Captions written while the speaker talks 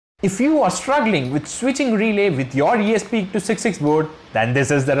If you are struggling with switching relay with your esp8266 board, then this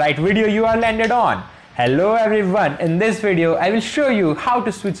is the right video you are landed on. Hello everyone, in this video I will show you how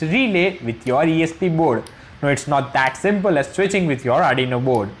to switch relay with your ESP board. No, it's not that simple as switching with your Arduino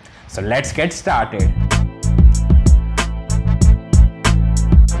board. So let's get started.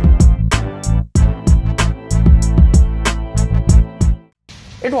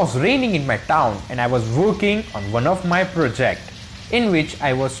 It was raining in my town and I was working on one of my projects, in which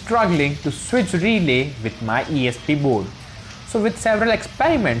I was struggling to switch relay with my ESP board. So with several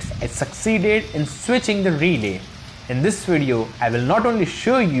experiments, I succeeded in switching the relay. In this video, I will not only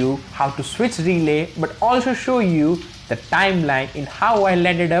show you how to switch relay, but also show you the timeline in how I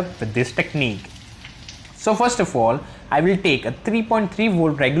landed up with this technique. So first of all, I will take a 3.3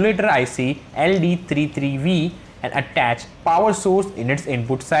 volt regulator IC LD33V and attach power source in its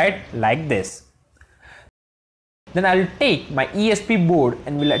input side like this. Then I will take my ESP board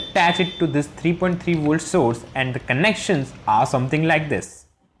and will attach it to this 3.3 volt source, and the connections are something like this.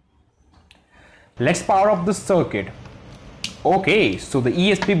 Let's power up the circuit. Okay, so the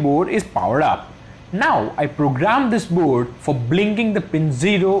ESP board is powered up. Now I programmed this board for blinking the pin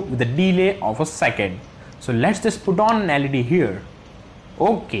 0 with a delay of a second. So let's just put on an LED here.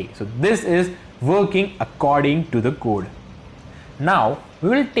 Okay, so this is working according to the code. Now we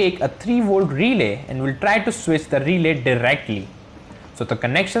will take a 3 volt relay and we'll try to switch the relay directly. So the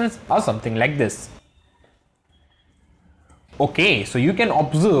connections are something like this. Okay, so you can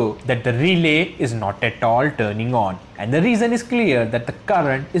observe that the relay is not at all turning on, and the reason is clear, that the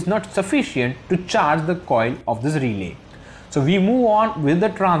current is not sufficient to charge the coil of this relay. So we move on with the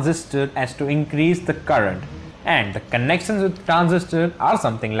transistor as to increase the current, and the connections with transistor are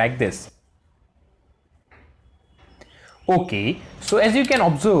something like this. Okay, so as you can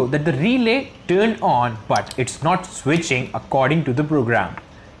observe that the relay turned on, but it's not switching according to the program.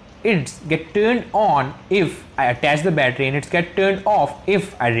 It's get turned on if I attach the battery, and it's get turned off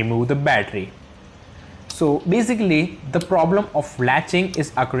if I remove the battery. So basically the problem of latching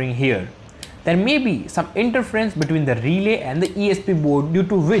is occurring here. There may be some interference between the relay and the ESP board, due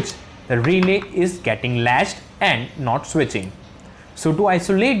to which the relay is getting latched and not switching. So to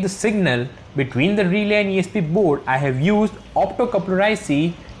isolate the signal between the relay and ESP board, I have used optocoupler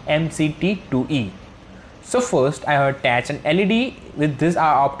IC MCT2E. So first I have attached an LED with this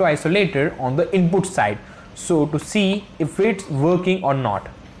opto isolator on the input side, so to see if it's working or not.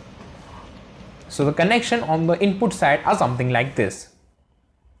 So the connection on the input side are something like this.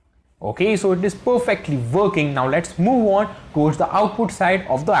 Okay, so it is perfectly working. Now let's move on towards the output side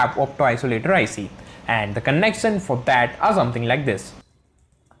of the opto isolator IC, and the connection for that are something like this.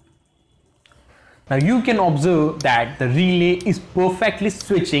 Now you can observe that the relay is perfectly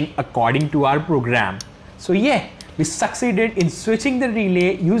switching according to our program. So yeah, we succeeded in switching the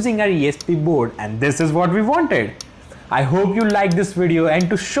relay using our ESP board, and this is what we wanted. I hope you like this video, and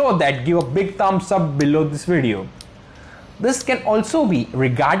to show that, give a big thumbs up below this video. This can also be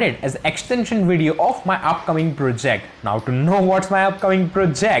regarded as an extension video of my upcoming project. Now to know what's my upcoming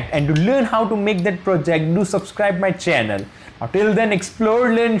project and to learn how to make that project, do subscribe my channel. Now till then,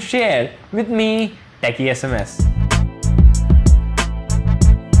 explore, learn, share with me, techiesms.